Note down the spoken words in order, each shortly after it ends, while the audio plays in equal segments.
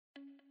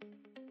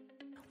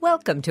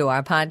Welcome to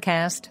our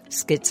podcast,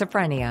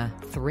 Schizophrenia,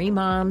 Three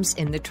Moms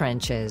in the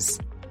Trenches.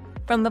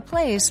 From the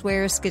place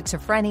where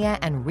schizophrenia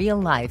and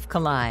real life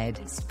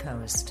collide. East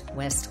Coast,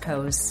 West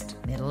Coast,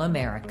 Middle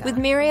America. With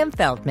Miriam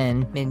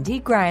Feldman,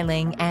 Mindy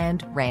Greiling,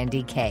 and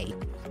Randy Kay.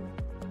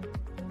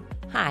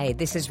 Hi,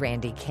 this is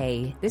Randy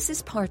Kay. This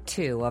is part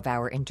 2 of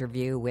our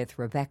interview with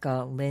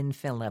Rebecca Lynn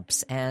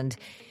Phillips. And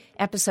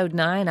episode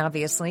 9,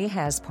 obviously,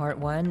 has part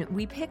 1.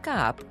 We pick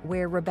up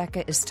where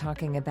Rebecca is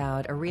talking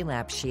about a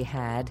relapse she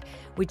had,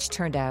 which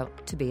turned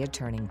out to be a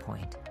turning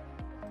point.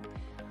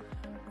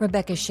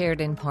 Rebecca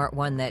shared in part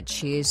 1 that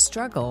she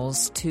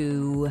struggles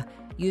to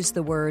use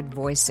the word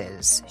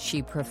voices.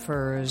 She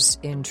prefers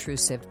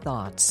intrusive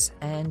thoughts,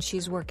 and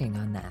she's working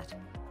on that.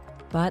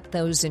 But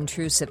those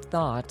intrusive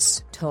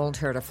thoughts told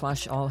her to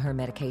flush all her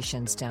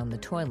medications down the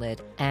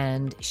toilet,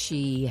 and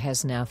she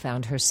has now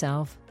found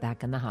herself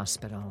back in the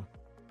hospital.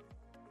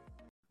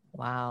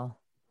 Wow.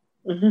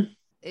 Mm-hmm.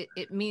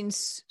 It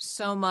means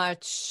so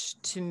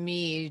much to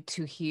me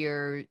to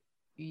hear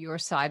your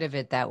side of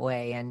it that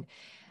way. And,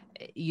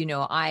 you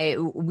know,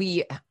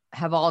 we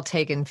have all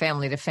taken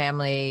family to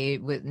family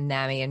with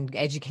NAMI and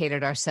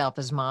educated ourselves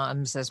as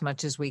moms as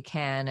much as we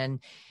can.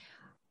 And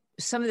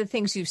some of the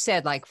things you've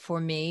said, like for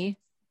me,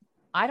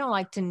 I don't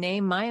like to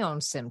name my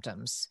own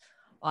symptoms.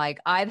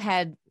 Like I've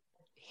had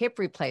hip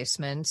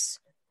replacements,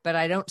 but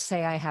I don't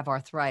say I have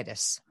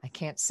arthritis. I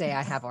can't say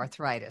I have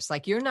arthritis.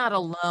 Like you're not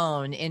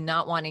alone in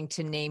not wanting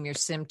to name your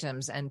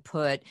symptoms and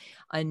put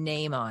a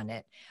name on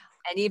it.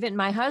 And even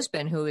my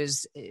husband, who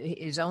is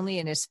only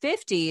in his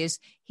 50s,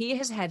 he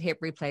has had hip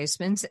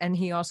replacements. And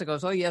he also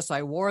goes, oh, yes,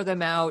 I wore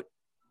them out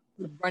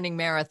running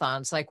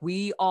marathons. Like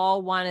we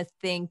all want to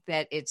think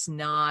that it's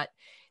not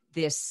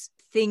this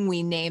thing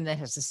we name that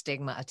has a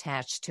stigma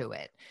attached to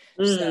it.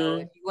 Mm-hmm. So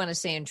if you want to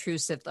say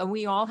intrusive, and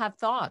we all have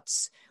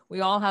thoughts. We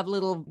all have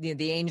little,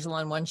 the angel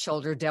on one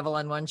shoulder, devil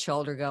on one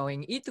shoulder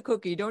going, eat the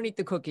cookie, don't eat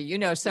the cookie, you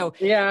know? So,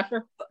 yeah.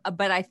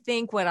 But I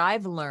think what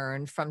I've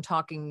learned from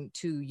talking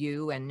to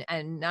you and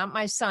not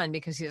my son,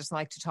 because he doesn't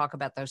like to talk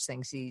about those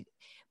things,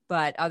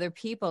 but other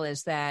people,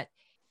 is that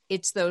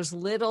it's those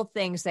little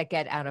things that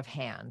get out of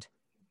hand.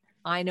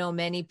 I know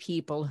many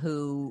people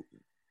who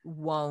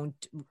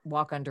won't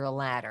walk under a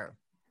ladder,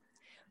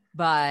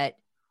 but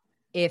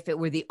if it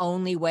were the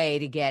only way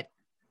to get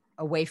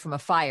away from a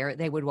fire,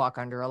 they would walk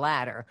under a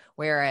ladder.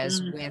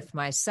 Whereas with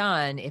my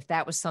son, if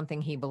that was something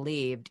he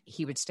believed,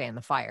 he would stay in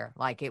the fire.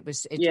 Like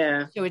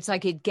yeah. So it's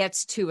like it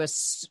gets to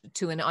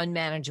an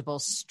unmanageable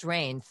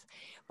strength.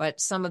 But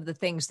some of the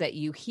things that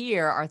you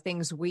hear are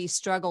things we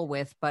struggle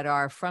with, but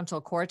our frontal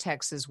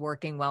cortex is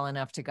working well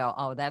enough to go,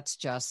 oh, that's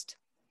just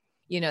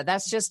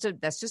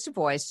a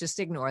voice. Just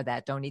ignore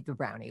that. Don't eat the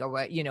brownie or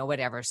what,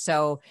 whatever.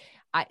 So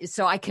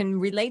I can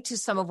relate to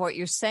some of what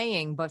you're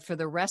saying, but for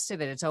the rest of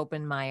it, it's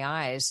opened my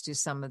eyes to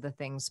some of the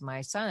things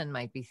my son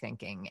might be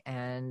thinking.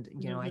 And,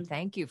 I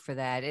thank you for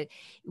that. It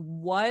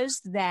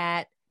was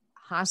that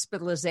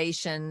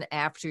hospitalization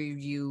after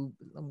you,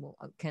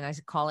 can I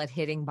call it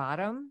hitting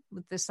bottom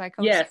with the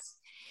psychosis? Yes.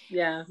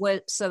 Yeah.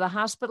 So the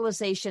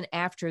hospitalization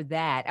after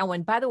that. Oh,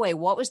 and by the way,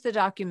 what was the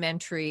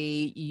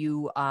documentary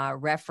you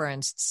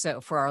referenced? So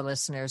for our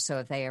listeners, so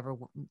if they ever,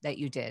 that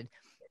you did,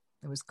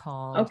 it was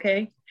called.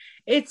 Okay.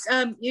 It's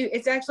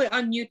actually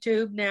on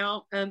YouTube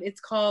now. It's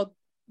called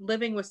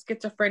Living with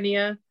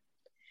Schizophrenia,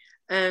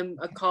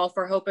 a call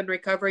for hope and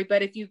recovery.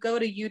 But if you go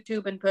to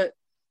YouTube and put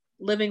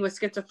Living with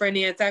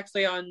Schizophrenia, it's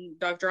actually on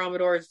Dr.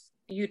 Amador's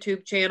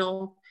YouTube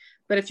channel.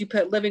 But if you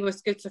put Living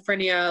with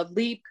Schizophrenia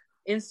LEAP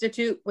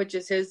Institute, which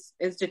is his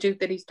institute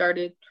that he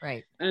started.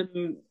 Right.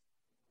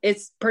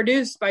 It's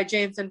produced by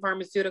Janssen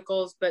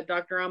Pharmaceuticals, but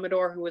Dr.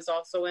 Amador, who was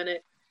also in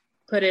it,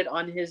 put it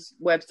on his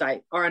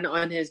website or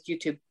on his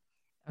YouTube.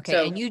 Okay.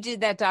 So, and you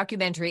did that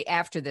documentary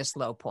after this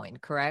low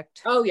point,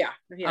 correct? Oh yeah.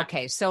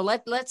 Okay. So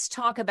let's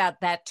talk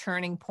about that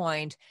turning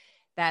point,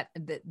 that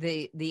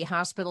the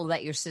hospital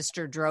that your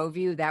sister drove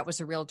you, that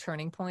was a real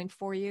turning point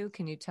for you.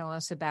 Can you tell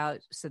us about,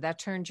 so that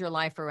turned your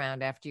life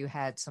around after you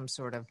had some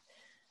sort of,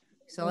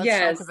 so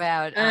let's talk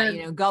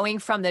about, going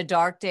from the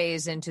dark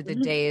days into the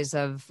days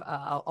of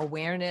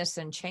awareness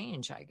and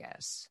change, I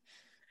guess.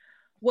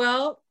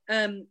 Well,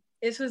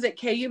 this was at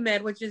KU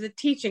Med, which is a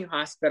teaching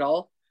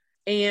hospital.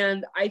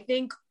 And I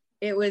think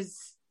it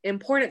was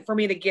important for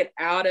me to get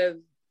out of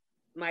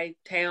my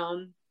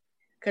town,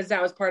 because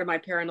that was part of my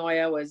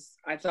paranoia. Was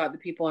I thought the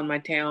people in my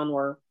town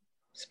were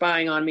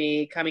spying on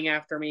me, coming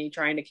after me,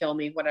 trying to kill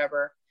me,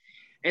 whatever.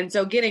 And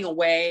so getting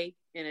away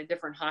in a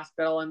different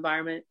hospital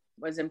environment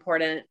was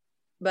important.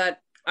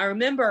 But I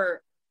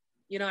remember,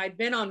 I'd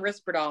been on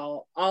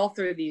Risperdal all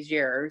through these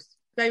years.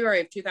 February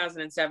of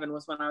 2007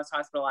 was when I was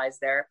hospitalized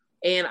there.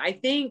 And I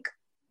think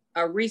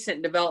a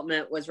recent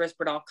development was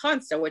Risperdal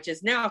Consta, which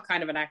is now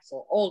kind of an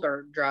actual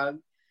older drug.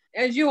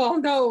 As you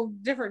all know,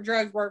 different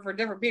drugs work for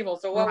different people.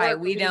 So what worked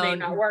for me may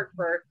not work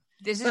for.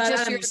 This is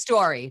just your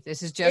story.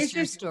 This is just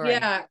your story.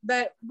 Yeah,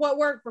 but what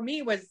worked for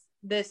me was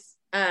this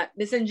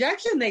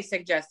injection they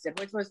suggested,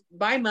 which was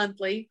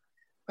bi-monthly,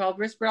 called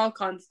Risperdal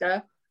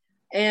Consta.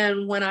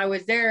 And when I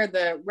was there,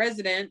 the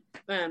resident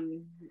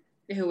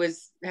who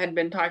had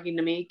been talking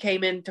to me,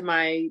 came into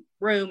my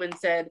room and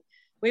said,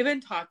 we've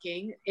been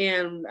talking,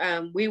 and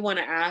we want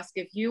to ask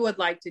if you would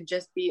like to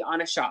just be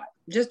on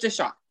just a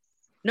shot,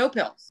 no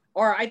pills.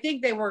 Or I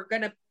think they were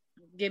going to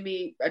give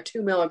me a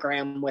 2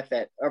 milligram with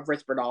it of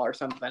Risperdal or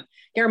something.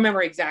 Can't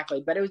remember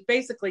exactly, but it was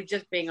basically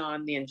just being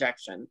on the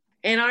injection.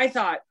 And I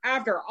thought,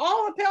 after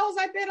all the pills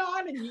I've been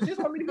on, and you just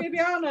want me to be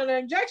on an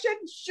injection?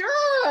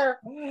 Sure.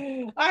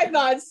 I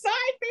thought,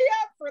 sign me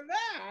up for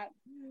that.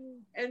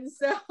 And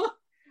so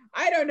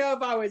I don't know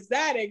if I was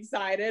that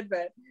excited,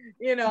 but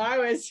I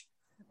was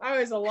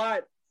a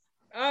lot,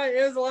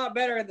 it was a lot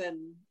better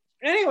than,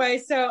 anyway.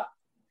 So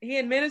he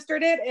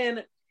administered it,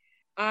 and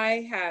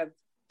I have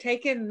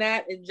taken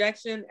that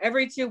injection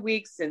every 2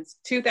 weeks since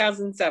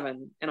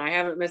 2007, and I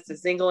haven't missed a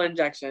single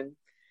injection.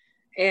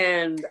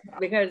 And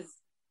because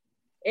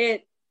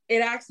it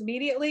acts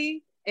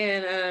immediately.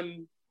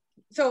 And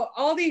so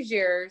all these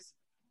years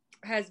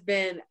has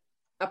been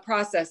a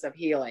process of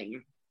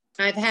healing.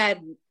 I've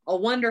had a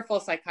wonderful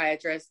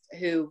psychiatrist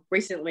who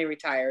recently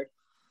retired.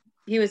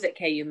 He was at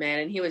KU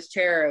Med, and he was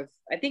chair of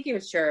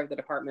the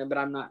department, but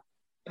I'm not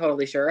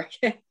totally sure.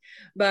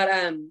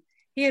 But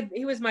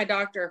he was my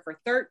doctor for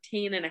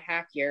 13 and a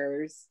half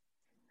years.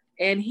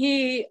 And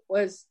it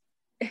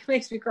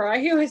makes me cry.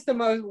 He was the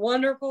most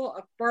wonderful,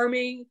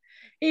 affirming.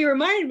 He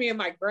reminded me of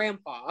my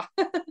grandpa.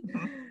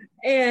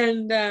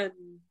 And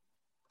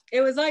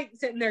it was like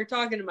sitting there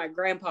talking to my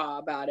grandpa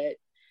about it.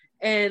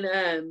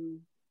 And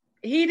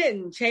he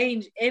didn't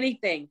change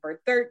anything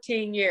for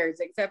 13 years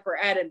except for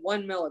added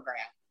 1 milligram.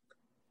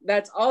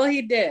 That's all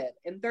he did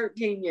in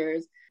 13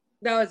 years.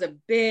 That was a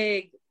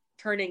big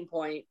turning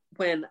point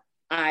when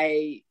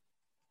I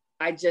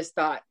just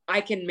thought,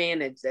 I can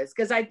manage this.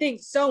 Because I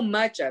think so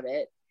much of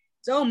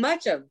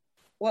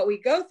what we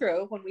go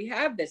through when we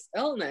have this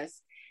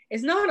illness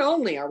is not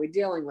only are we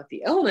dealing with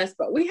the illness,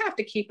 but we have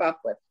to keep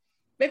up with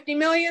 50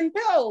 million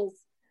pills,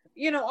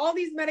 all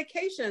these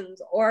medications,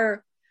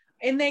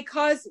 and they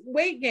cause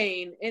weight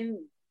gain. And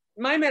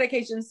my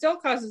medication still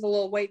causes a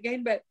little weight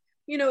gain, but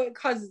it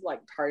causes like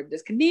tardive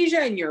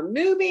dyskinesia, and you're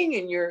moving,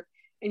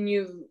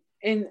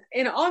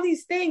 and all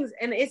these things.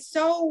 And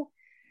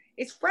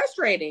it's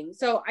frustrating.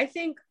 So I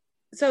think,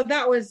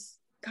 that was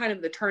kind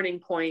of the turning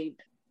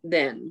point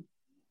then.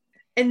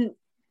 And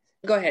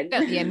go ahead.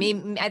 Yeah,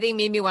 I think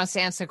Mimi wants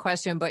to answer the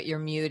question, but you're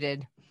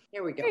muted.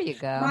 Here we go. There you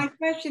go. My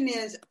question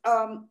is,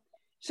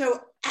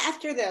 so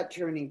after that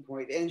turning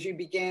point, as you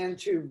began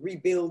to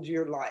rebuild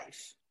your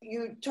life,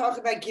 you talk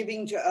about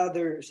giving to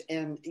others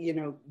and,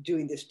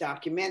 doing this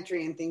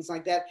documentary and things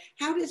like that.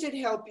 How does it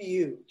help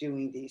you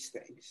doing these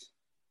things?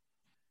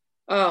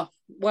 Oh,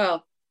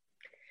 well,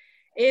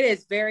 it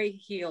is very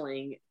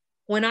healing.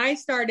 When I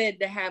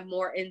started to have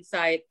more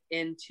insight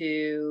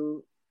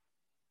into,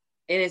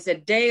 and it's a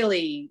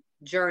daily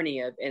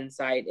journey of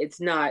insight. It's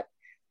not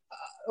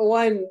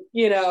one,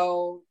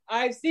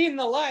 I've seen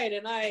the light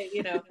and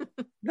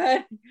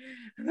but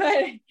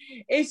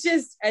it's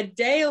just a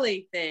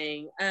daily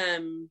thing.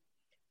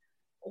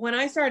 When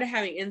I started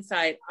having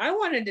insight, I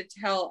wanted to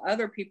tell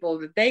other people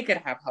that they could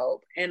have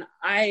hope. And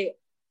I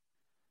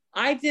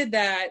did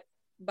that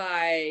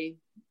by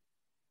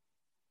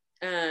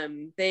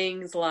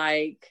things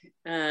like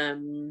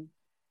there's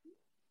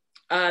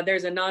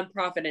a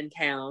nonprofit in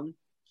town,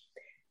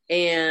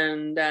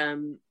 and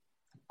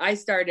I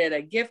started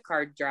a gift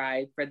card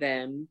drive for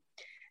them,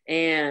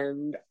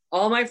 and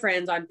all my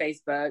friends on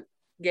Facebook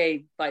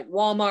gave like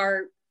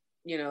Walmart,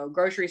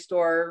 grocery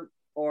store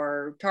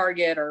or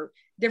Target or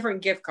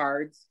different gift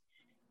cards.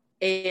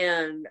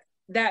 And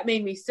that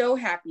made me so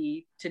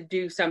happy to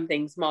do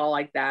something small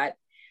like that.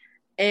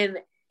 And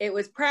it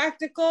was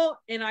practical.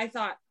 And I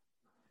thought,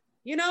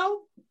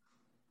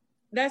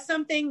 that's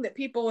something that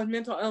people with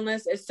mental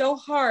illness, is so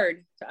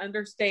hard to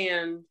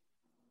understand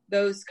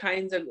those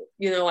kinds of,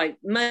 like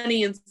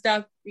money and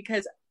stuff,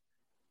 because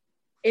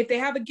if they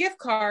have a gift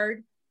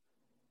card,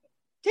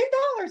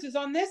 $10 is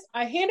on this.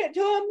 I hand it to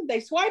them,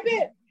 they swipe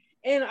it.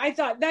 And I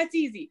thought, that's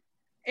easy.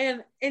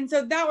 And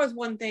so that was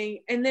one thing.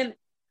 And then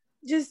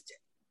just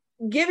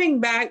giving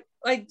back,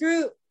 like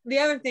through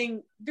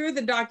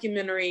the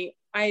documentary,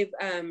 I've,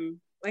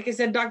 like I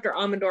said, Dr.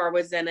 Amador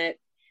was in it,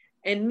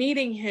 and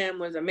meeting him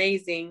was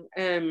amazing.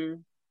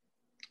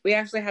 We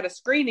actually had a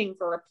screening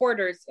for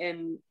reporters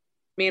in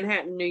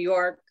Manhattan, New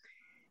York,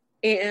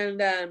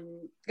 and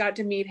got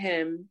to meet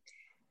him.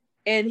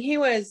 And he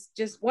was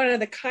just one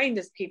of the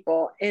kindest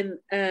people. And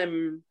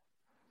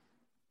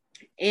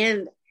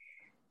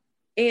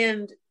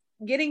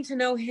getting to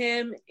know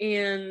him,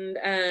 and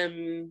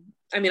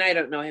I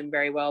don't know him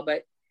very well,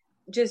 but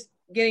just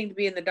getting to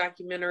be in the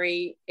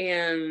documentary,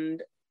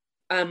 and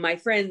my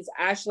friends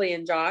Ashley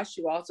and Josh,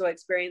 who also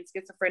experienced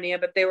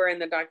schizophrenia, but they were in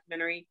the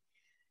documentary.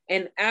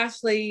 And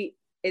Ashley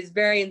is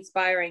very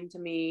inspiring to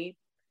me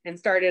and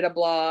started a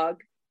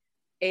blog,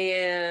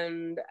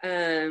 and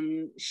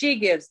she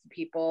gives to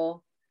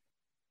people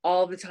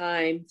all the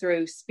time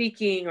through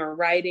speaking or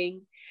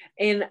writing.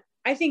 And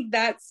I think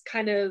that's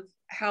kind of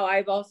how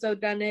I've also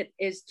done it,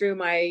 is through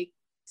my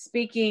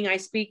speaking. I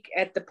speak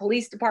at the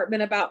police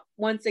department about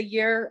once a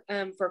year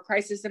for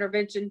crisis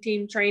intervention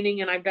team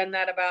training, and I've done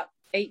that about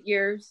 8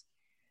 years.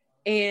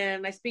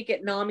 And I speak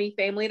at NAMI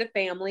Family to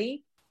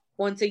Family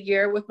once a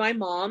year with my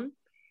mom.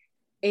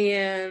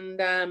 And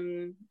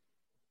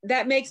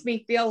that makes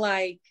me feel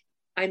like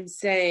I'm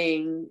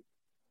saying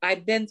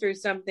I've been through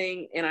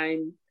something and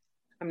I'm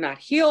not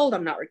healed,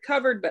 I'm not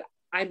recovered, but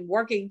I'm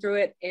working through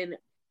it. And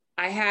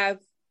I have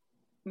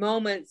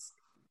moments,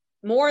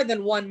 more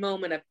than one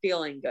moment of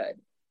feeling good,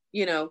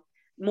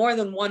 more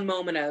than one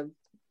moment of,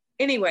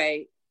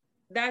 anyway,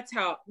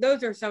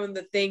 those are some of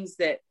the things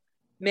that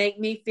make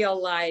me feel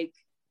like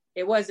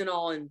it wasn't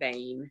all in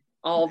vain,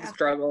 all the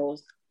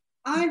struggles.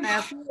 I'm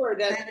sure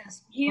that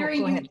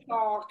hearing you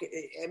talk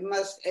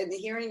and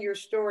hearing your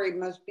story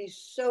must be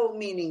so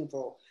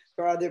meaningful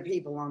for other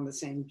people on the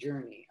same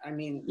journey. I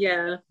mean,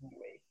 yeah.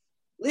 Anyway,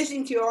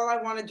 listening to you, all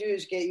I want to do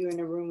is get you in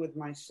a room with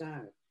my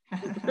son.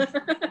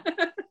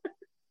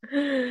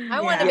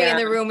 I want to be in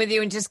the room with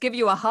you and just give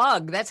you a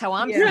hug. That's how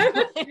I'm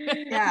feeling.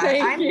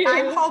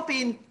 I'm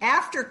hoping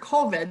after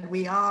COVID,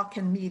 we all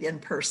can meet in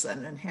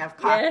person and have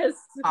coffee. Yes.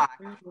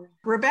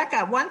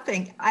 Rebecca, one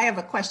thing, I have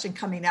a question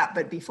coming up,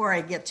 but before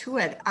I get to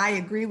it, I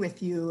agree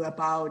with you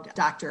about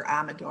Dr.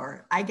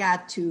 Amador. I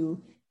got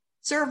to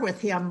serve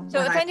with him.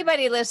 So if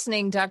anybody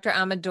listening, Dr.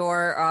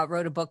 Amador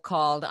wrote a book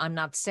called I'm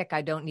Not Sick,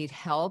 I Don't Need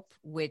Help,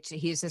 which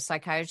he's a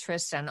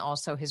psychiatrist, and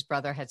also his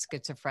brother had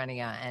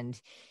schizophrenia. And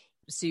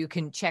so you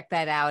can check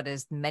that out,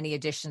 as many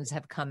editions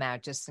have come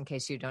out, just in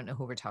case you don't know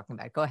who we're talking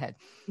about. Go ahead.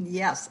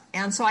 Yes.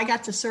 And so I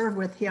got to serve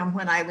with him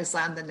when I was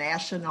on the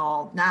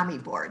National NAMI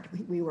board.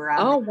 We were on.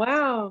 Oh,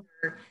 wow.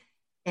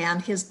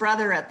 And his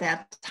brother at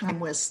that time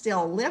was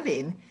still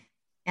living.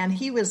 And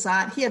he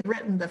had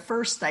written the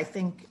first, I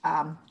think,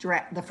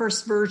 the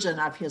first version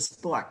of his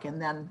book.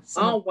 And then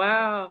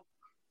wow.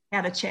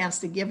 Had a chance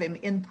to give him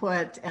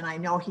input, and I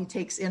know he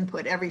takes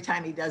input every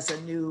time he does a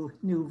new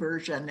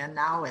version. And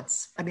now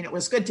it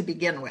was good to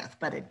begin with,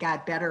 but it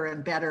got better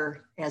and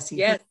better as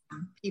he heard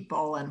from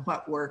people and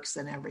what works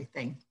and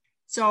everything.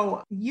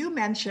 So you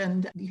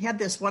mentioned you had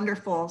this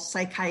wonderful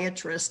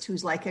psychiatrist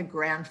who's like a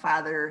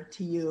grandfather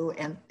to you,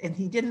 and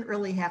he didn't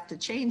really have to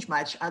change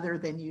much other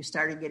than you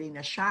started getting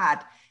a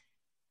shot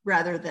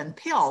rather than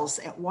pills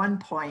at one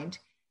point.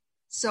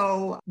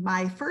 So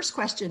my first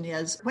question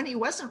is, when he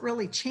wasn't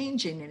really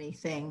changing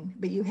anything,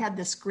 but you had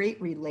this great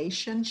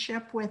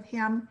relationship with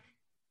him,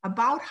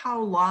 about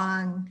how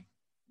long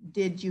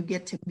did you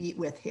get to meet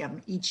with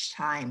him each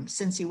time,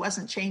 since he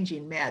wasn't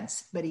changing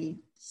meds, but he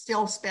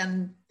still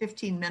spend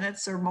 15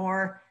 minutes or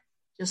more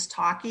just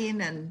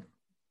talking and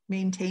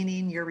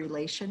maintaining your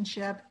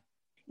relationship?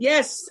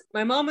 Yes.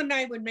 My mom and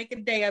I would make a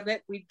day of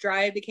it. We'd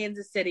drive to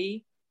Kansas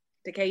City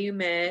to KU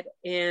Med.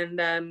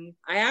 And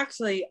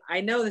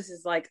I know this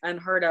is like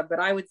unheard of, but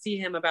I would see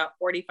him about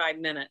 45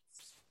 minutes.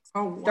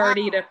 Oh, wow.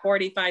 30 to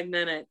 45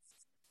 minutes.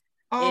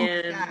 Oh,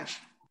 my gosh.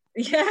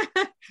 Yeah.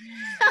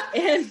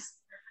 And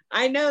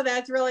I know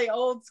that's really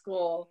old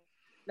school.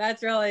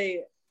 That's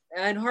really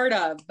unheard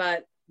of,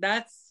 but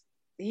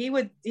he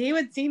would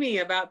see me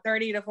about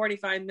 30 to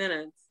 45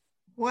 minutes.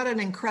 What an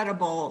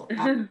incredible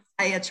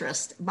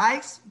psychiatrist.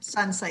 My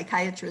son's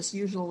psychiatrist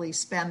usually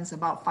spends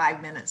about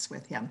 5 minutes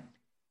with him.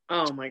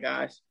 Oh my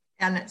gosh.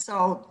 And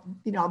so,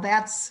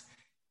 that's,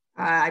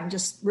 I'm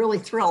just really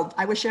thrilled.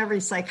 I wish every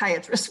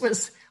psychiatrist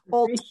was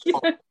old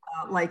school,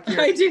 like you.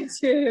 I do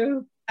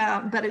too.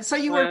 So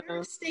you were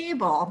very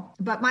stable.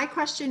 But my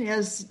question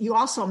is, you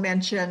also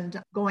mentioned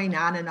going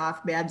on and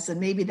off meds, and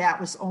maybe that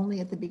was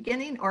only at the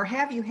beginning, or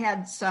have you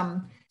had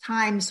some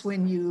times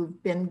when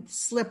you've been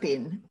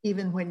slipping,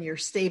 even when you're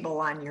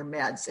stable on your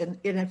meds? And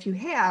if you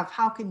have,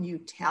 how can you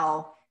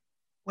tell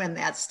when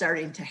that's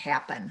starting to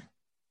happen?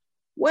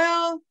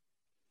 Well,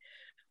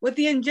 with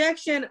the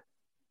injection,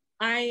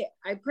 I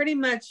pretty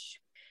much,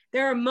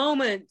 there are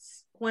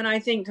moments when I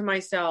think to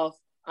myself,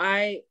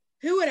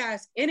 who would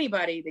ask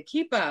anybody to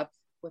keep up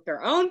with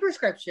their own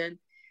prescription,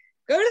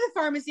 go to the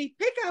pharmacy,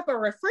 pick up a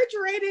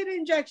refrigerated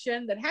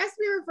injection that has to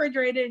be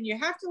refrigerated, and you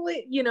have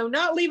to,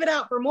 not leave it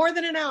out for more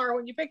than an hour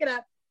when you pick it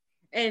up,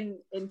 and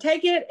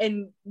take it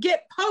and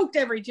get poked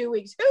every 2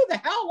 weeks. Who the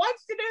hell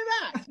wants to do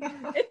that?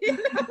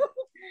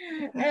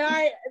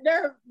 And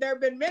there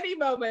have been many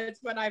moments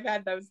when I've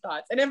had those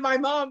thoughts. And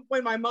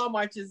when my mom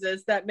watches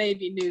this, that may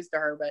be news to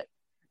her, but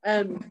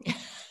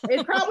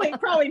it's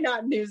probably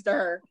not news to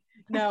her.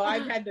 No,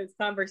 I've had those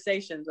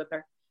conversations with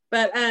her.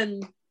 But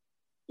I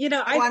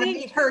want to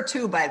meet her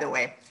too, by the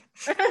way.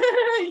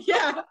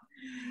 Yeah,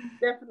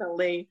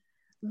 definitely.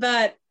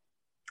 But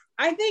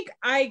I think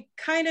I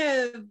kind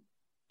of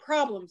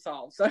problem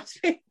solve. So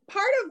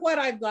part of what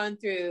I've gone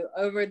through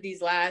over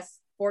these last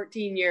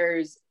 14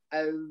 years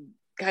of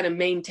kind of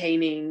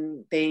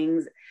maintaining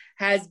things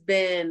has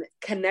been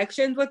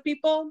connections with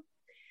people.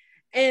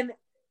 And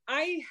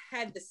I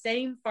had the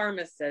same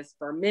pharmacist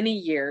for many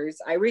years.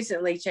 I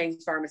recently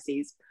changed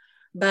pharmacies,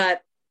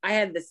 but I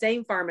had the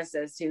same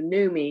pharmacist who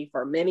knew me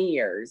for many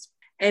years.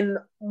 And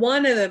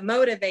one of the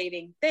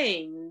motivating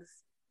things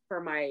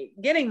for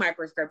getting my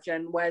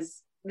prescription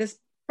was this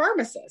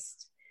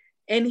pharmacist.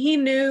 And he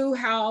knew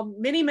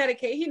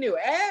he knew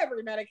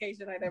every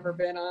medication I'd ever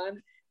been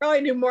on.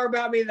 Probably knew more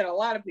about me than a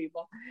lot of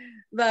people.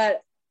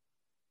 But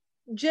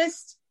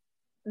just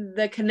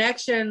the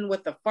connection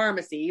with the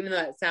pharmacy, even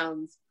though it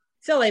sounds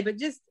silly, but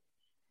just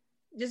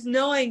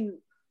knowing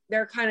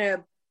they're kind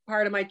of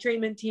part of my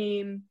treatment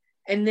team.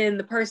 And then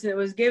the person that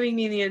was giving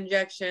me the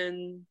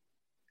injection,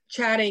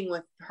 chatting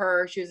with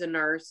her, she was a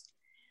nurse,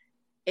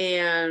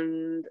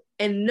 and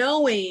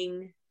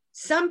knowing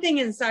something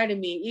inside of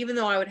me, even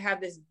though I would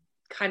have this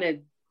kind of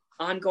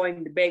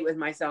ongoing debate with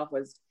myself,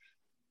 was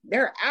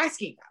they're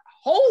asking a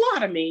whole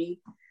lot of me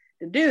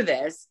to do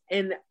this.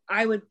 And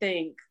I would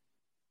think,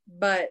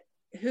 but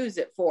who's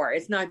it for?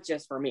 It's not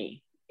just for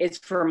me. It's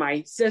for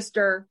my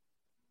sister.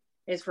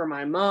 It's for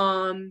my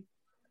mom.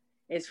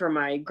 It's for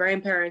my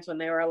grandparents when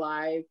they were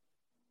alive.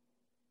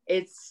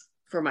 It's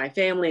for my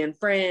family and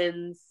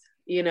friends.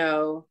 You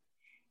know,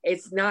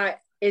 it's not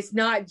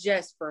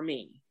just for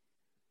me,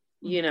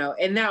 you know,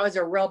 and that was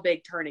a real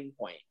big turning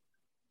point.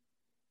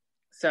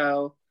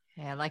 So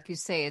yeah, like you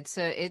say, it's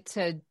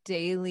a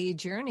daily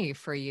journey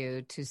for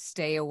you to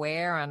stay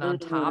aware and on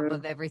top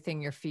of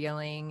everything you're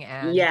feeling.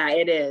 And yeah,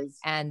 it is.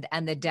 And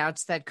the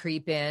doubts that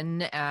creep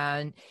in.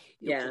 And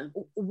yeah,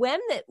 when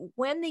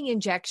the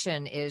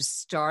injection is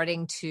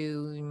starting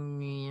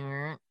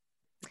to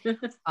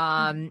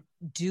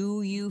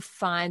do you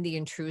find the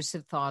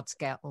intrusive thoughts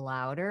get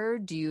louder?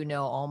 Do you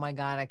know, oh my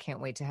God, I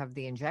can't wait to have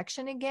the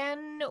injection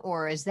again?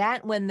 Or is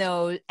that when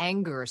the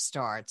anger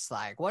starts?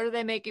 Like, what are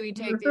they making me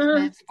take these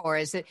meds for?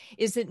 Is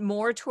it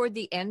more toward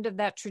the end of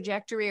that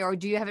trajectory, or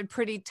do you have it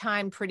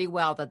pretty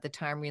well that the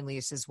time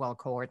release is well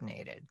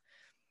coordinated?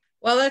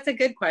 Well, that's a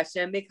good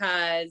question,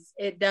 because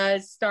it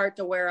does start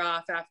to wear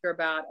off after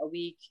about a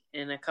week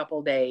and a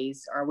couple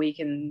days, or a week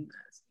and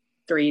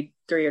three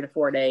or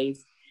 4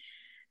 days.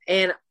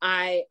 And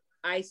I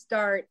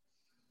start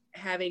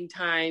having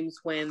times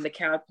when the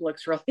couch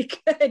looks really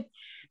good,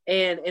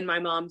 and in my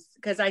mom's,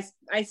 because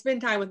I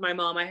spend time with my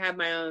mom. I have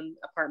my own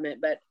apartment,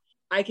 but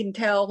I can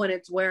tell when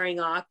it's wearing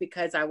off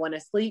because I want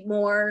to sleep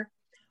more,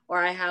 or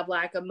I have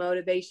lack of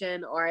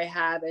motivation, or I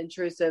have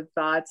intrusive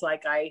thoughts,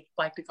 like I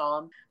like to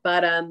call them.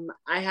 But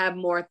I have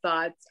more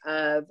thoughts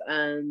of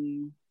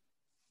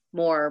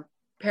more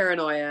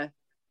paranoia.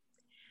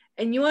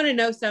 And you want to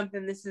know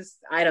something?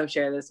 I don't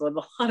share this with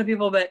a lot of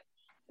people, but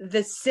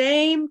the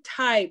same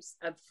types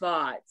of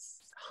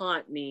thoughts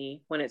haunt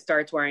me when it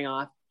starts wearing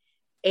off.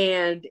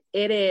 And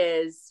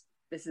this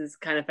is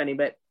kind of funny,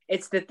 but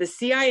it's that the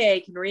CIA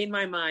can read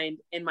my mind,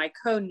 and my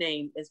code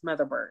name is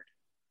Motherbird.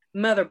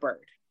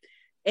 Motherbird.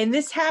 And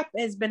this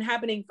has been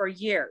happening for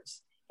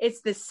years.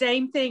 It's the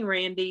same thing,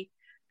 Randy.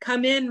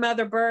 Come in,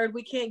 Motherbird.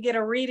 We can't get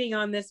a reading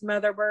on this,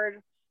 Motherbird.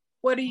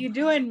 What are you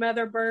doing,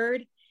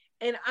 Motherbird?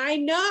 And I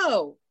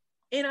know.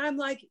 And I'm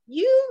like,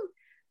 you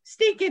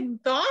stinking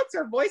thoughts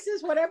or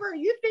voices, whatever,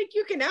 you think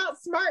you can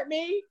outsmart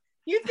me?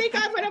 You think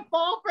I'm going to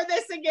fall for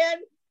this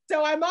again?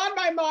 So I'm on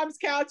my mom's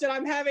couch, and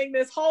I'm having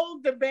this whole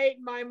debate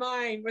in my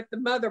mind with the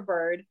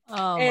Motherbird.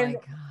 Oh, my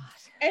God.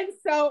 And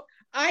so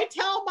I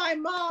tell my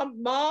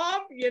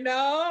mom, you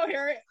know,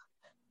 here,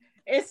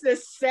 it's the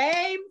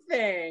same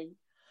thing.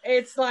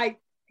 It's like,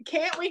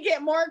 can't we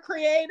get more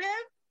creative?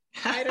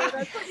 I know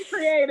that's pretty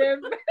creative.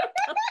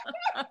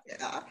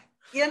 Yeah.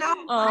 You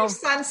know, my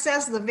son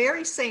says the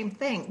very same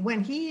thing.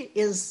 When he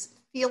is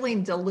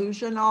feeling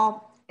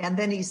delusional, and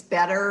then he's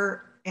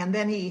better, and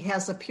then he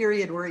has a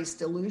period where he's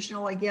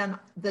delusional again,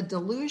 the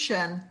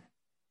delusion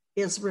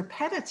is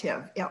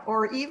repetitive.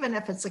 Or even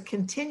if it's a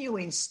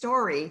continuing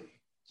story,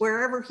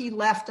 wherever he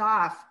left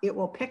off, it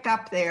will pick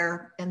up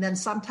there, and then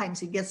sometimes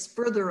he gets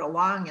further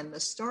along in the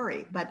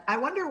story. But I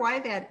wonder why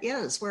that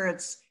is, where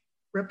it's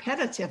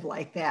repetitive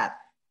like that.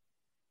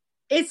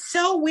 It's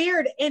so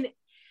weird. And,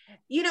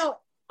 you know,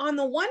 on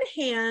the one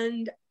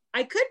hand,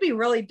 I could be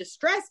really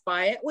distressed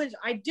by it, which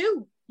I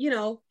do, you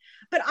know,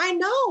 but I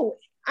know,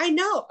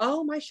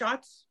 oh, my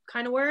shot's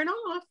kind of wearing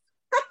off.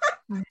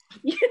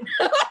 You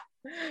know,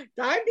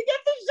 time to get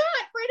the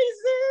shot pretty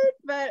soon.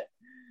 But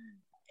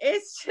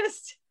it's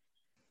just,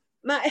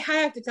 I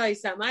have to tell you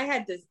something.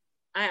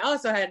 I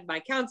also had my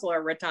counselor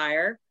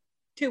retire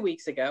 2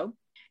 weeks ago,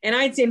 and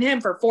I'd seen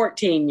him for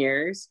 14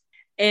 years.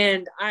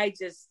 And I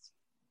just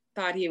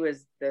thought he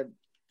was the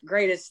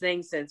greatest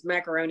thing since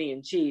macaroni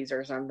and cheese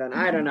or something.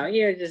 I don't know.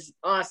 He was just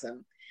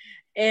awesome.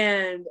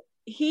 And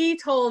he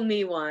told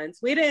me once,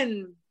 we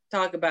didn't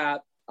talk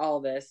about all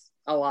this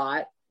a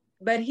lot,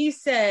 but he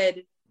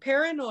said,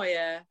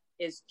 paranoia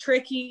is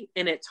tricky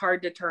and it's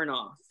hard to turn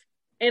off.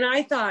 And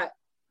I thought,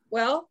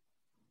 well,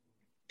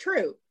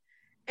 true.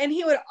 And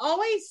he would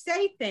always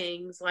say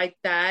things like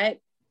that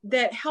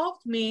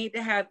helped me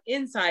to have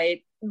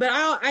insight. But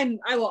I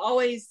will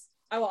always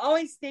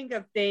think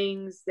of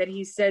things that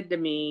he said to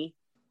me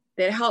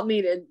that helped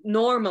me to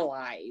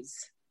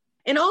normalize.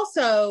 And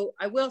also,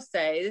 I will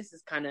say, this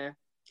is kind of a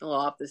little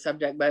off the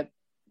subject, but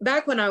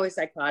back when I was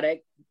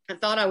psychotic, I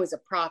thought I was a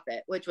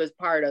prophet, which was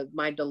part of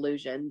my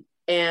delusion.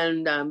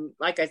 And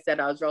like I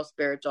said, I was real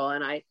spiritual,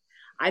 and I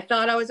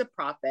thought I was a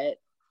prophet.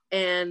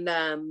 And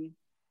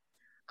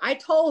I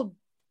told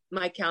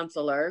my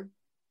counselor,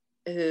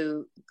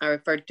 who I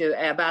referred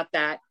to about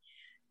that.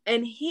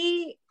 And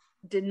he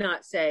did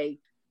not say,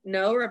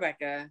 no,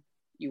 Rebecca,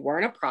 you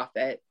weren't a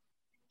prophet.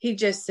 He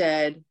just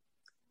said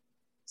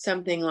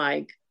something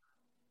like,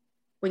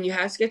 when you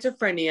have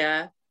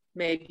schizophrenia,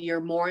 maybe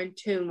you're more in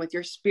tune with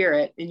your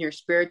spirit and your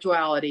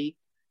spirituality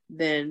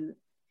than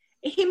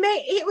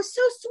it was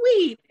so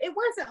sweet. It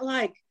wasn't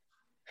like,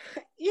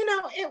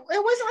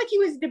 it wasn't like he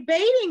was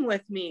debating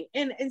with me.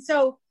 And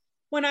so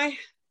I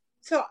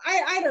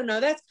don't know,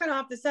 that's kind of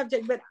off the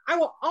subject, but I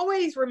will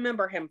always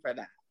remember him for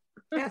that.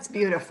 That's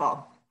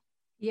beautiful.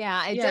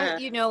 Yeah.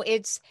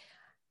 Does,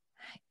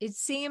 it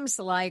seems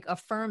like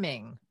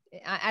affirming.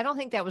 I don't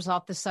think that was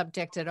off the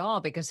subject at all,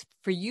 because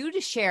for you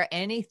to share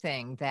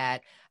anything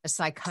that a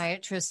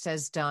psychiatrist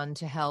has done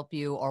to help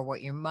you, or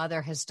what your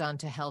mother has done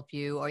to help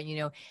you, or,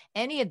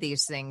 any of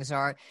these things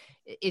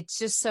it's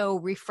just so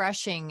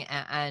refreshing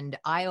and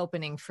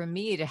eye-opening for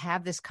me to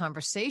have this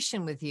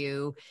conversation with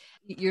you.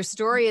 Your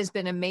story has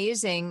been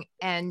amazing.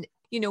 And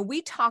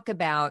we talk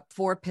about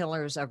 4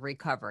 pillars of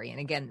recovery. And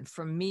again,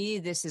 for me,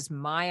 this is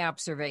my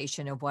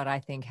observation of what I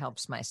think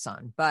helps my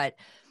son. But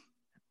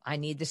I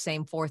need the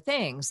same 4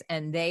 things,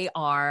 and they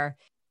are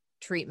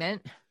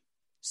treatment,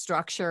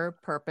 structure,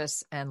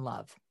 purpose, and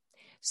love.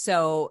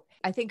 So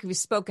I think we've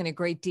spoken a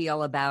great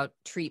deal about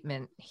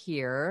treatment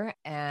here,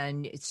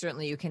 and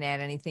certainly you can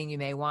add anything you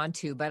may want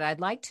to, but I'd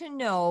like to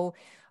know,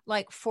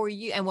 like for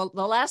you, and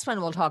the last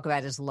one we'll talk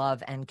about is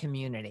love and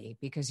community,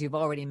 because you've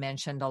already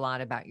mentioned a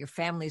lot about your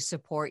family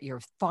support,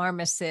 your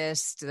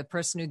pharmacist, the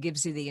person who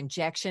gives you the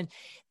injection.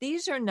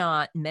 These are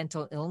not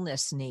mental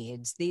illness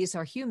needs. These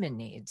are human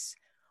needs.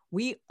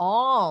 We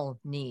all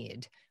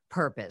need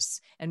purpose,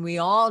 and we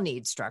all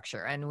need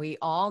structure, and we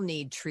all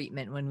need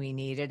treatment when we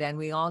need it, and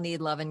we all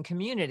need love and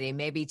community,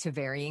 maybe to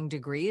varying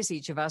degrees,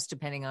 each of us,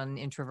 depending on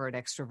introvert,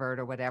 extrovert,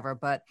 or whatever.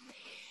 But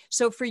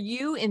so for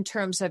you, in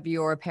terms of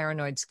your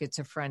paranoid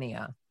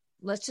schizophrenia,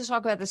 let's just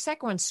talk about the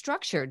second one,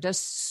 structure. Does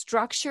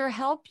structure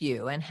help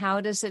you, and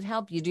how does it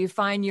help you? Do you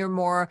find you're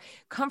more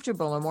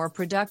comfortable or more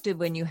productive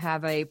when you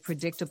have a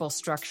predictable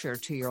structure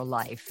to your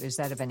life? Is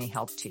that of any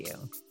help to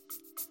you?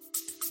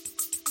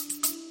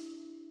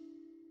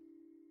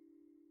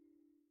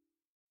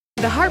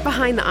 The heart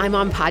behind the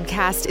iMom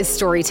podcast is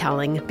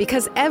storytelling,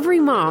 because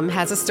every mom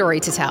has a story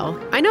to tell.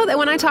 I know that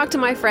when I talk to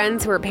my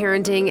friends who are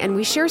parenting and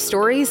we share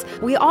stories,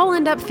 we all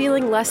end up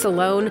feeling less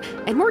alone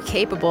and more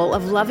capable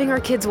of loving our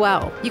kids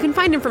well. You can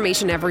find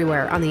information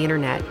everywhere on the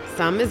internet.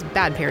 Some is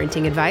bad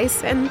parenting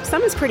advice, and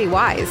some is pretty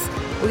wise.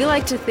 We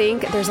like to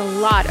think there's a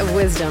lot of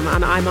wisdom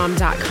on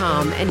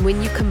imom.com, and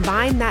when you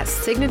combine that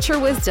signature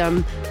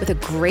wisdom with a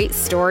great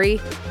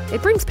story,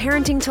 it brings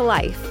parenting to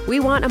life. We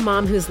want a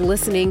mom who's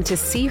listening to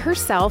see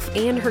herself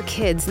and her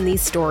kids in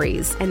these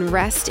stories and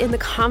rest in the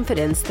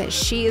confidence that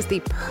she is the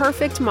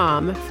perfect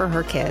mom for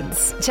her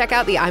kids. Check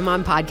out the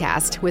iMom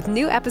podcast with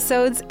new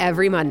episodes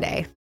every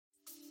Monday.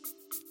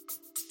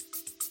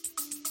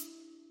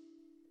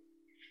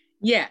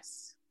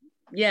 Yes.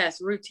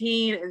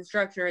 Routine and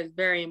structure is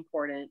very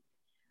important.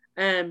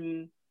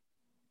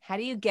 How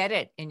do you get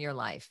it in your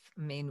life?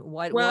 I mean,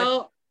 what?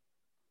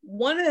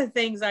 One of the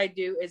things I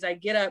do is I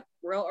get up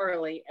real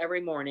early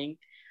every morning.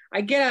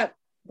 I get up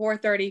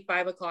 4:30,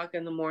 5 o'clock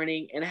in the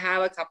morning and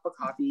have a cup of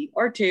coffee,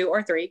 or 2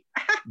 or 3.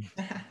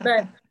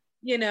 But,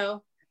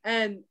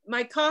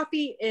 my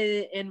coffee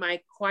in my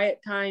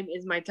quiet time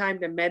is my time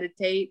to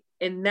meditate.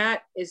 And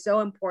that is so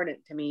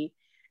important to me.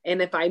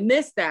 And if I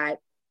miss that,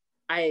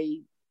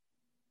 I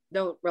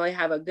don't really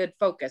have a good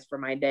focus for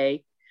my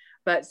day.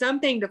 But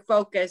something to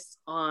focus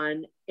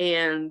on.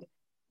 And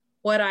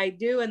what I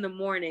do in the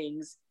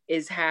mornings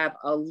is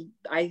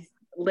I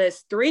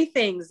list 3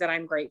 things that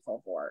I'm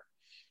grateful for.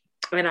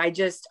 And I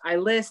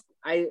list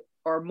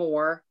or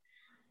more,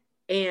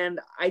 and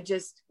I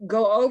just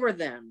go over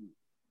them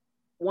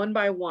one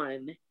by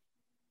one.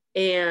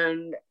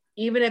 And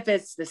even if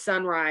it's the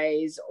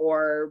sunrise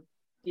or,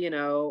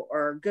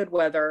 or good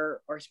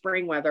weather or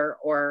spring weather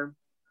or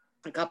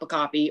a cup of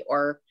coffee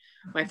or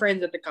my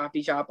friends at the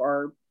coffee shop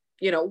or,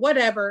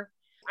 whatever,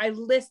 I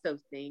list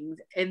those things.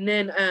 And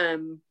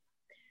then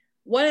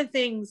one of the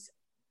things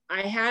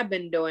I have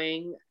been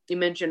doing, you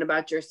mentioned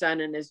about your son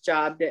and his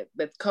job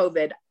with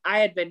COVID, I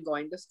had been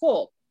going to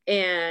school,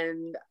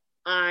 and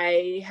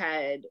I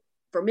had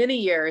for many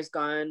years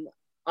gone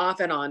off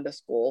and on to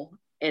school.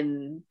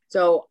 And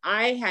so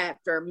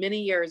after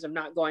many years of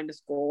not going to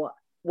school,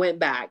 went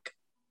back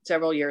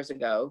several years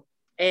ago.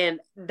 And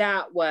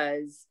that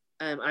was,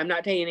 I'm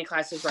not taking any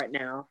classes right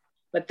now,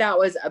 but that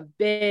was a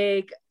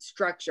big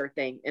structure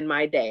thing in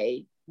my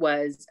day,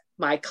 was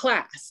my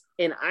class.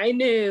 And I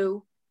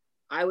knew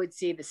I would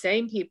see the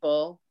same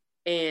people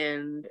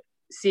and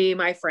see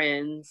my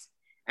friends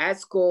at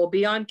school,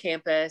 be on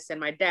campus. And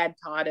my dad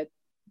taught at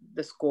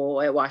the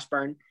school at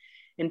Washburn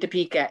in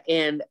Topeka.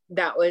 And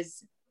that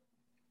was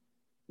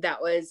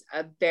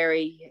a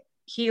very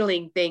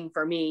healing thing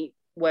for me,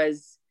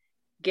 was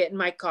get in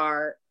my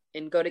car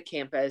and go to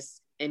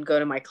campus and go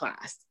to my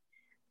class.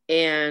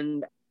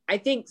 And I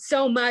think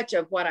so much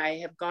of what I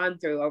have gone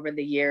through over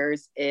the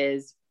years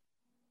is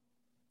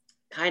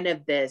kind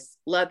of this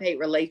love-hate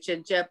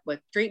relationship with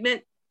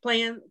treatment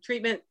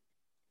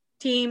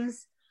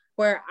teams,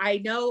 where I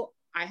know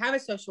I have a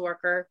social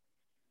worker,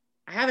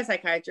 I have a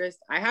psychiatrist,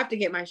 I have to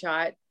get my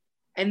shot.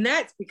 And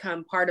that's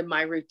become part of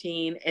my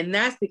routine. And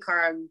that's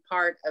become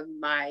part of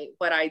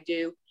what I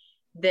do,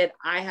 that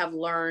I have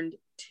learned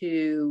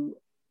to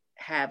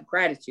have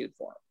gratitude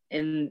for.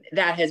 And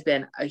that has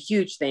been a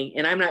huge thing.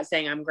 And I'm not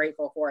saying I'm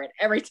grateful for it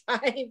every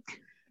time,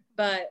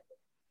 but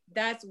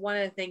that's one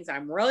of the things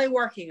I'm really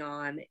working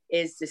on,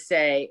 is to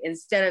say,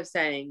 instead of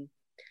saying,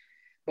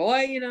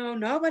 boy,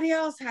 nobody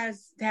else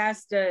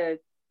has to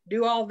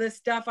do all this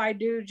stuff I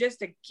do just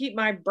to keep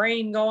my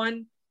brain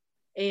going,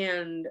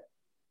 and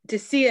to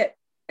see it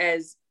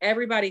as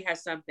everybody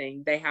has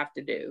something they have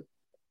to do,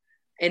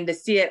 and to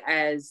see it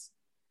as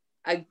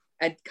a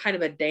kind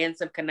of a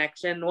dance of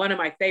connection. One of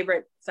my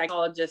favorite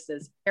psychologists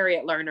is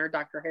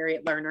Dr.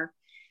 Harriet Lerner.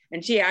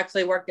 And she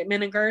actually worked at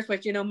Meningers,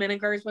 which,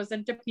 Meningers was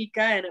in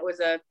Topeka, and it was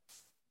a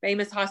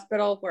famous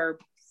hospital where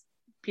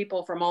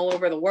people from all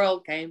over the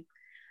world came.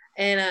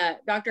 And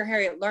Dr.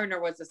 Harriet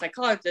Lerner was a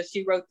psychologist.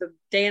 She wrote the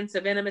Dance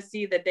of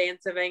Intimacy, the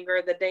Dance of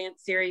Anger, the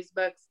Dance series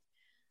books.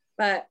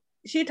 But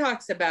she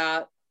talks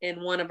about,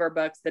 in one of her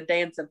books, the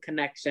Dance of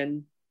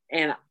Connection.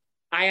 And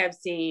I have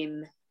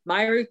seen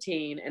my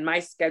routine and my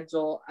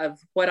schedule of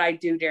what I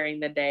do during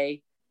the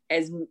day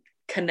as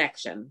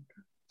connection.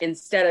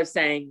 Instead of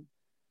saying,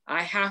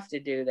 I have to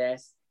do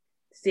this,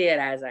 see it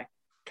as a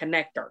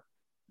connector,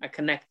 a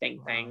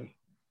connecting thing.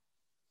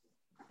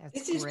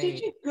 This is such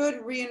a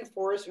good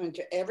reinforcement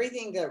to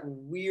everything that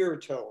we're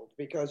told,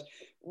 because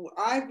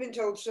I've been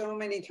told so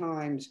many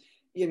times,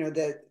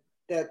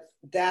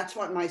 that's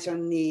what my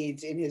son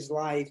needs in his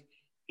life,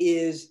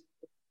 is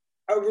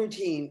a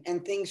routine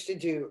and things to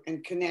do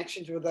and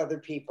connections with other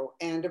people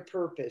and a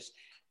purpose.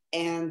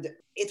 And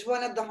it's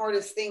one of the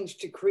hardest things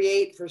to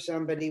create for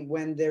somebody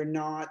when they're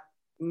not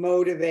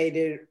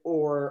motivated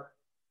or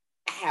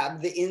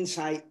have the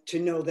insight to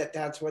know that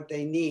that's what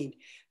they need.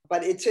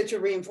 But it's such a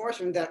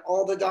reinforcement that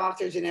all the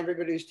doctors and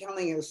everybody who's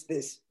telling us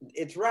this,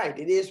 it's right.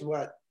 It is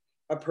what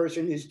a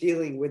person who's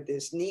dealing with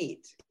this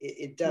needs.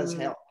 It does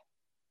help.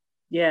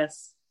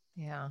 Yes.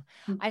 Yeah.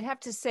 I'd have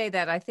to say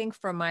that I think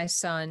for my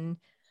son,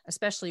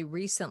 especially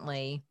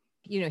recently,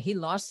 he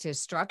lost his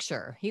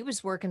structure. He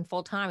was working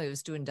full time. He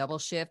was doing double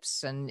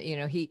shifts, and,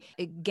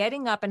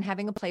 getting up and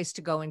having a place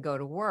to go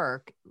to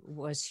work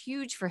was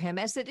huge for him,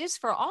 as it is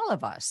for all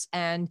of us.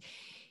 And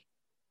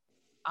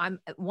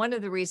one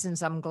of the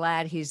reasons I'm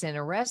glad he's in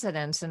a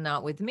residence and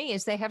not with me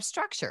is they have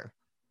structure.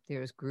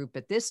 There's group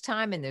at this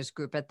time and there's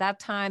group at that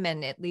time.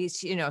 And at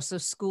least, so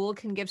school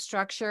can give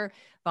structure,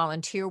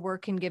 volunteer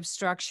work can give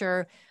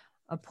structure,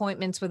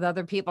 appointments with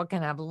other people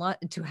can have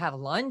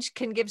lunch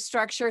can give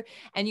structure.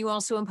 And you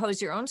also impose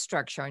your own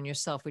structure on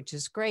yourself, which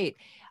is great.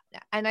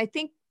 And I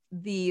think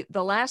the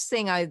last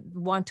thing I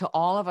want to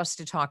all of us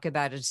to talk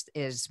about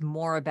is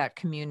more about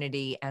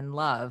community and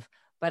love.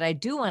 But I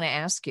do want to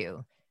ask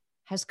you,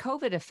 has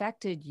COVID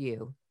affected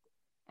you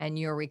and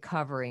your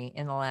recovery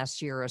in the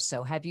last year or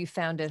so? Have you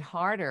found it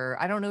harder?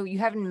 I don't know. You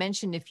haven't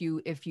mentioned if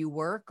you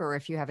work or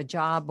if you have a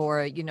job,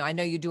 or, I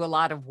know you do a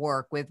lot of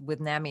work with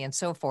NAMI and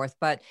so forth,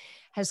 but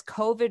has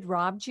COVID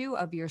robbed you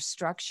of your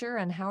structure,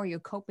 and how are you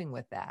coping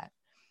with that?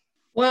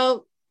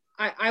 Well,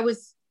 I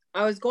was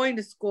going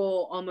to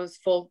school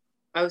almost full.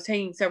 I was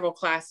taking several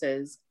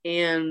classes,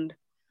 and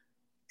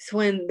so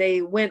when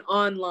they went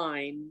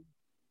online,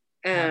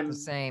 not the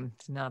same.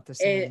 It's not the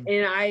same.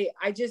 And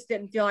I just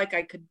didn't feel like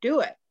I could do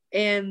it.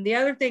 And the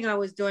other thing I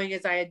was doing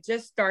is I had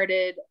just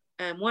started,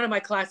 one of my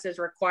classes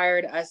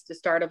required us to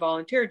start a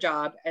volunteer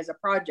job as a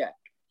project.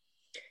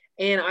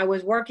 And I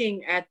was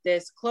working at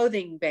this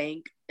clothing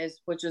bank,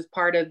 which was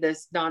part of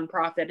this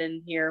nonprofit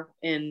in here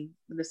in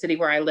the city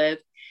where I live.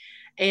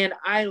 And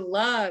I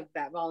loved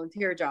that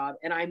volunteer job.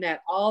 And I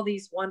met all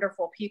these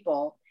wonderful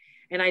people.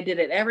 And I did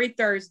it every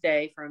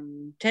Thursday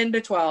from 10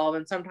 to 12.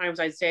 And sometimes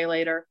I'd stay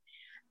later.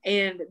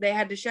 And they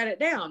had to shut it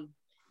down.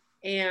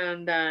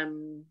 And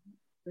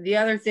the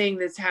other thing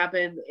that's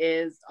happened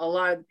is a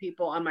lot of the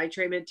people on my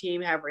treatment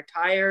team have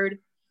retired.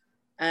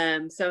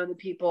 Some of the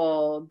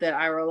people that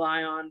I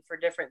rely on for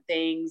different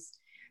things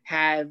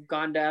have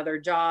gone to other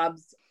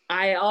jobs.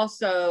 I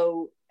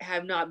also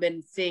have not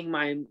been seeing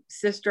my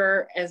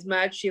sister as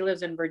much. She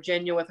lives in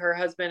Virginia with her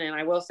husband, and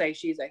I will say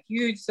she's a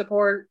huge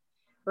support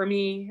for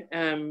me.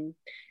 And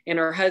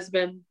her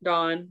husband,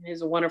 Don,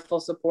 is a wonderful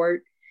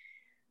support.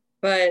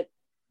 But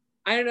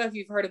I don't know if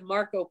you've heard of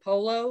Marco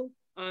Polo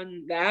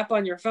on the app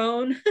on your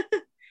phone,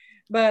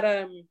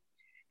 but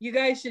you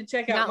guys should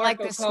check out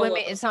Marco Polo.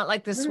 Swimming. It's not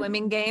like the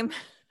swimming game.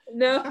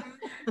 No,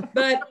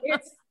 but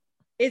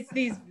it's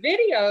these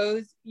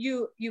videos.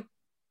 You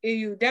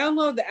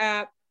download the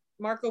app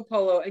Marco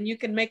Polo, and you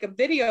can make a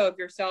video of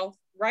yourself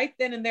right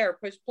then and there.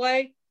 Push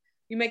play.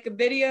 You make a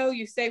video.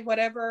 You say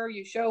whatever.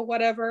 You show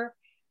whatever,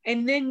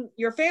 and then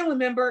your family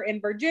member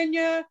in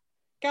Virginia,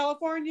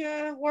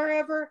 California,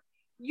 wherever,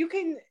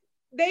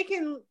 they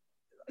can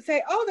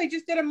say, oh, they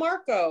just did a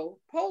Marco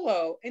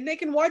Polo, and they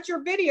can watch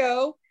your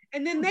video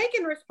And then they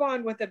can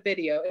respond with a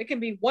video. It can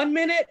be 1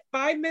 minute,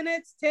 5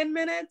 minutes, 10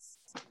 minutes.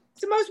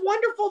 It's the most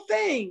wonderful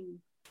thing.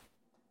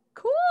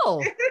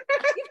 Cool.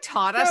 You've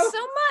taught us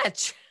so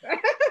much.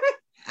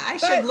 I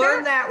should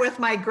learn that with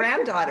my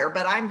granddaughter,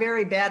 but I'm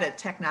very bad at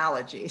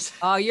technologies.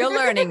 Oh, you're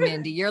learning,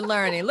 Mindy. You're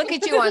learning. Look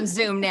at you on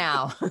Zoom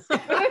now.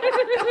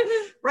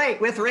 Right,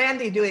 with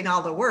Randy doing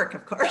all the work,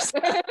 of course.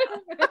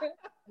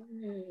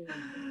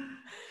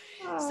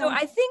 So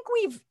I think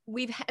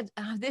we've had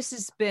this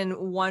has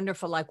been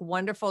wonderful, like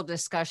wonderful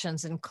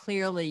discussions, and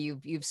clearly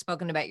you've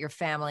spoken about your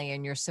family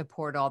and your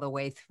support all the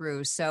way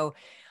through. So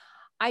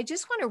I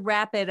just want to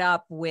wrap it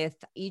up with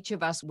each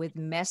of us with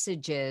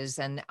messages.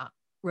 And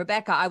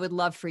Rebecca, I would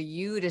love for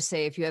you to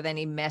say if you have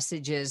any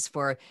messages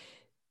for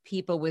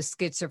people with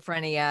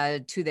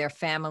schizophrenia, to their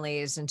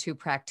families and to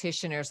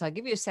practitioners. I'll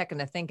give you a second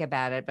to think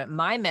about it, but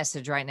my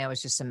message right now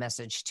is just a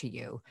message to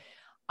you.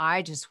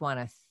 I just want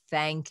to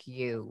thank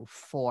you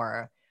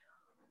for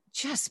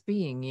just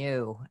being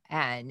you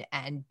and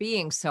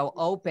being so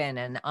open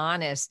and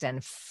honest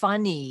and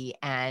funny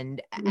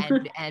and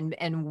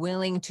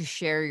willing to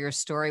share your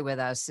story with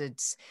us.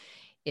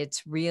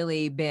 It's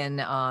really been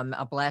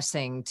a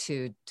blessing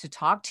to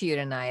talk to you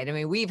tonight. I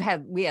mean, we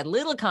had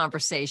little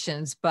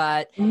conversations,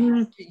 but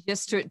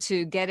just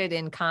to get it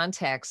in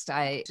context,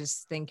 I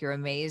just think you're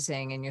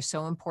amazing and you're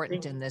so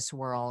important in this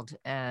world.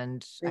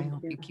 And I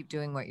hope you keep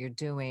doing what you're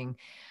doing.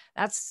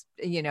 That's,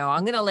 I'm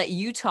going to let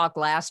you talk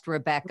last,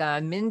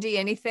 Rebecca. Mindy,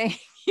 anything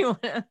you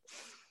want to?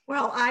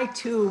 Well, I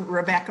too,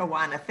 Rebecca,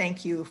 want to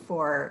thank you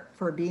for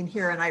being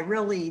here. And I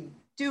really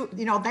do,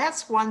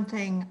 that's one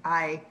thing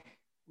I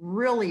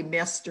really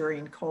missed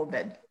during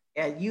COVID.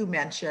 You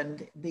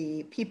mentioned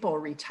the people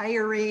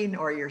retiring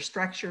or your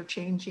structure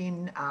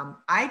changing.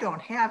 I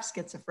don't have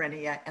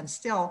schizophrenia, and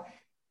still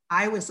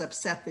I was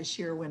upset this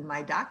year when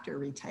my doctor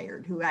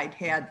retired, who I'd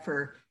had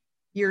for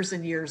years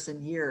and years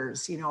and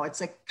years.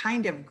 It's a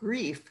kind of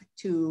grief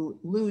to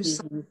lose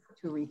someone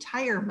to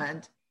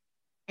retirement.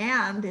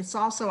 And it's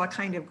also a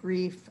kind of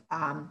grief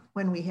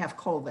when we have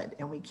COVID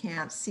and we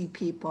can't see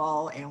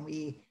people and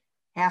we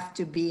have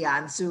to be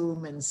on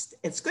Zoom. And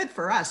it's good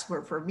for us,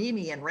 for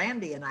Mimi and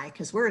Randy and I,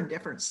 because we're in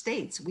different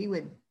states. We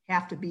would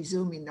have to be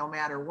Zooming no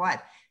matter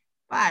what.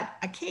 But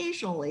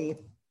occasionally,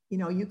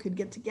 you could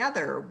get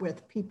together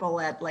with people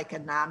at like a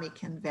NAMI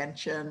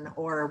convention,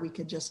 or we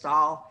could just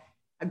all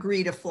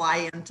agree to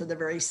fly into the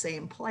very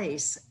same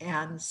place.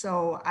 And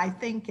so I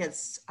think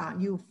it's,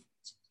 you've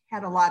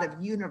had a lot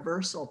of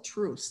universal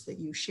truths that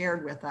you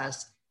shared with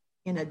us,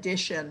 in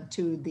addition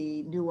to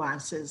the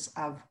nuances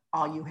of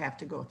all you have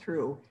to go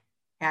through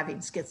having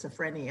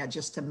schizophrenia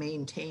just to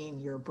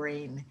maintain your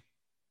brain.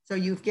 So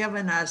you've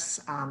given us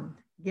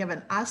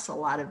a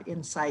lot of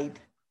insight,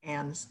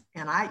 and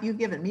you've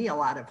given me a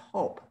lot of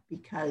hope,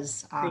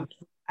 because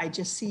I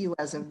just see you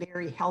as a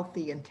very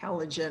healthy,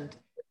 intelligent,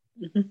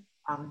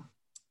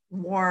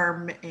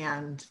 warm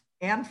and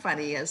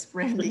funny, as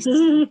Randy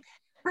said,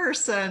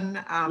 person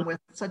with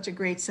such a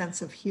great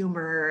sense of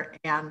humor.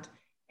 And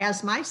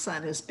as my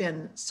son has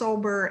been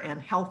sober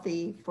and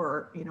healthy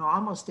for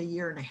almost a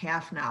year and a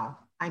half now,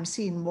 I'm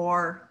seeing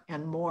more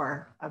and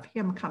more of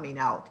him coming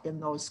out in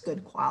those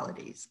good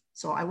qualities.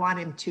 So I want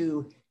him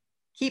to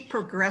keep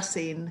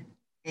progressing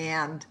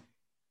and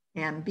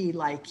be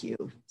like you.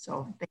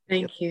 So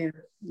thank you.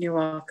 You're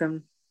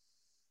welcome.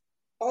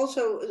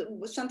 Also,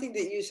 something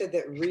that you said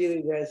that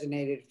really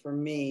resonated for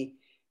me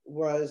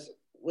was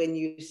when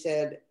you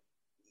said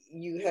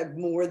you had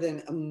more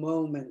than a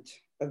moment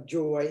of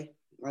joy,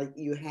 like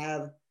you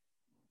have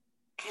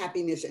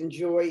happiness and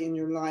joy in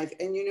your life.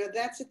 And,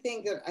 that's a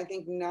thing that I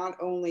think not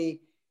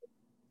only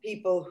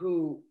people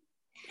who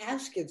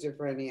have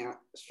schizophrenia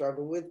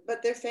struggle with,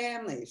 but their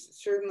families,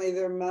 certainly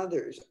their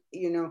mothers.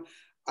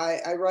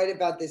 I write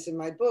about this in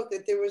my book,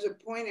 that there was a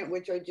point at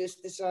which I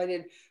just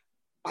decided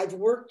I've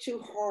worked too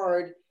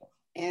hard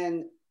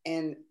and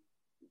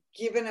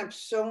given up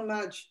so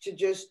much to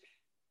just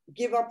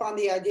give up on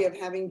the idea of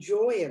having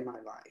joy in my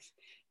life.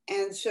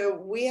 And so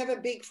we have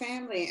a big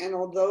family. And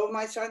although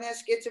my son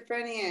has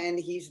schizophrenia and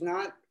he's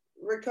not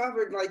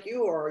recovered like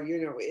you are,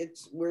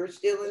 we're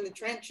still in the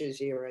trenches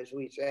here, as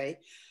we say.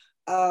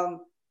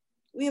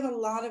 We have a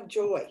lot of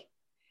joy.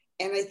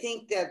 And I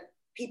think that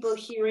people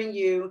hearing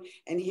you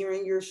and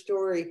hearing your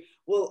story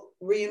will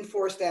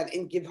reinforce that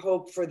and give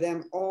hope for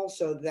them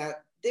also,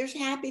 that there's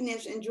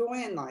happiness and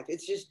joy in life.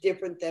 It's just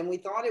different than we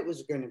thought it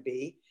was going to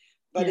be,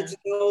 but it's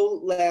no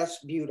less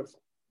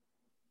beautiful.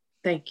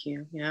 Thank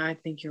you. Yeah, I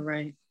think you're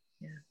right.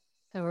 Yeah.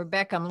 So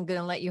Rebecca, I'm going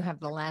to let you have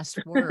the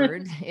last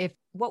word.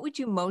 What would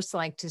you most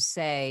like to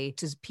say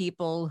to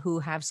people who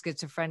have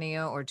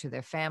schizophrenia, or to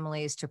their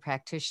families, to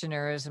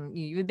practitioners?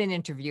 You've been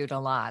interviewed a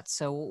lot.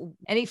 So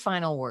any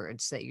final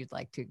words that you'd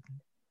like to?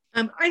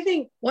 I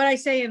think what I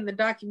say in the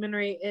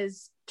documentary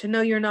is to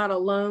know you're not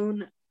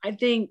alone. I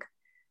think,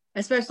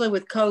 especially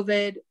with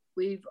COVID,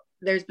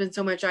 there's been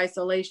so much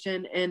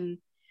isolation,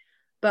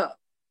 but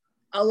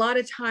a lot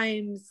of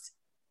times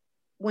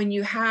when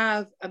you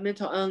have a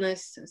mental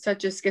illness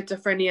such as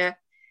schizophrenia,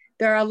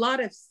 there are a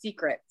lot of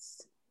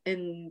secrets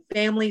and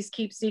families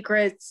keep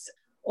secrets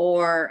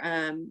or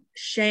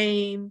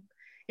shame.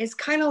 It's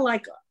kind of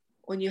like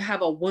when you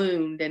have a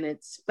wound and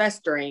it's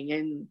festering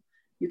and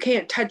you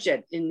can't touch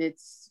it and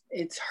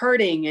it's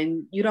hurting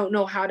and you don't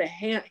know how to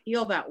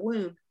heal that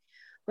wound.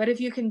 But if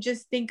you can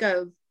just think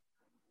of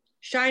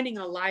shining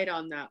a light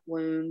on that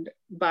wound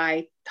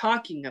by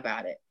talking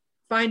about it,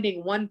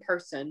 finding one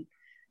person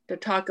to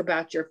talk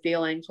about your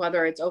feelings,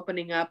 whether it's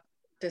opening up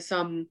to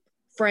some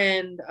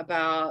friend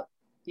about,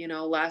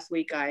 last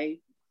week I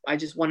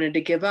just wanted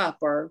to give up,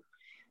 or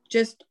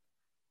just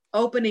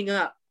opening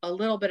up a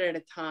little bit at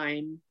a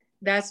time.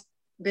 That's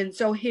been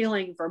so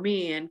healing for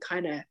me and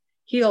kind of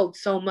healed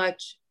so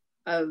much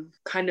of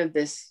kind of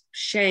this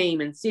shame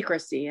and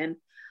secrecy. And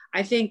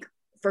I think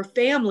for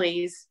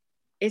families,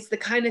 it's the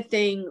kind of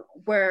thing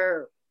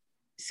where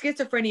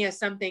schizophrenia is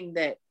something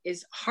that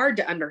is hard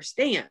to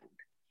understand.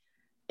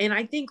 And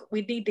I think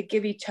we need to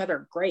give each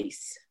other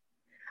grace.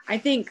 I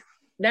think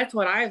that's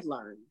what I've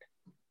learned,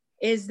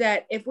 is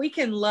that if we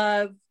can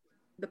love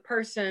the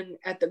person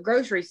at the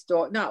grocery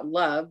store, not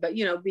love, but,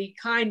 be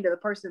kind to the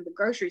person at the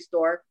grocery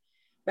store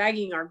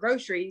bagging our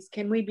groceries,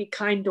 can we be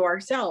kind to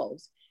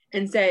ourselves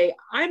and say,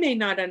 I may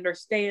not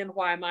understand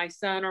why my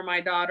son or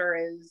my daughter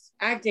is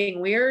acting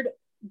weird,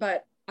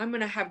 but I'm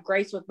going to have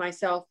grace with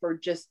myself for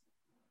just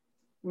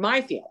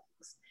my feelings.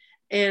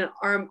 And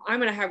I'm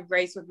going to have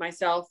grace with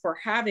myself for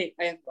having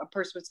a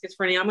person with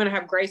schizophrenia. I'm going to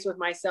have grace with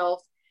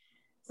myself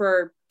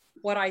for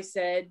what I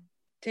said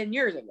 10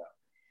 years ago.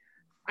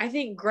 I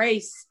think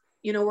grace,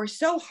 we're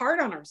so hard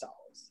on ourselves.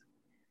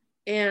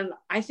 And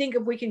I think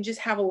if we can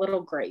just have a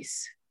little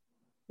grace,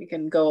 we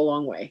can go a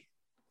long way.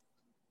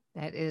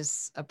 That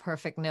is a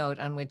perfect note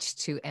on which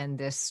to end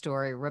this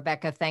story.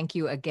 Rebecca, thank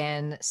you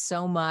again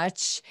so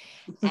much.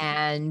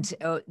 And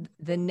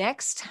the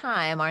next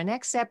time, our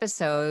next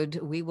episode,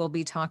 we will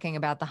be talking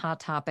about the hot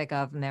topic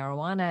of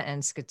marijuana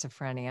and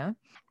schizophrenia.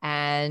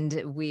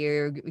 And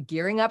we're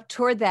gearing up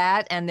toward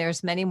that. And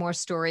there's many more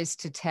stories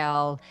to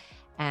tell.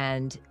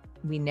 And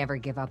we never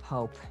give up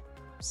hope.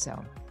 So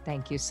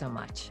thank you so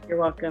much. You're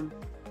welcome.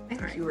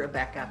 Thank you,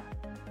 Rebecca.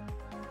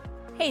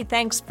 Hey,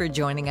 thanks for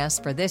joining us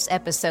for this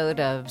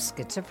episode of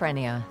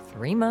Schizophrenia,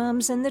 Three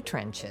Moms in the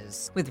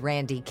Trenches with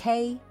Randy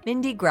Kay,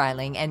 Mindy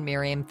Greiling, and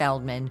Miriam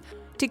Feldman.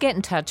 To get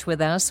in touch with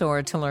us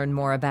or to learn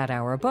more about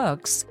our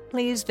books,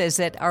 please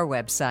visit our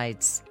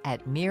websites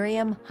at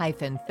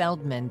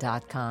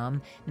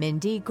miriam-feldman.com,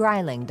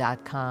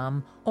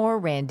 mindygreiling.com, or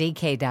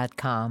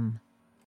randykay.com.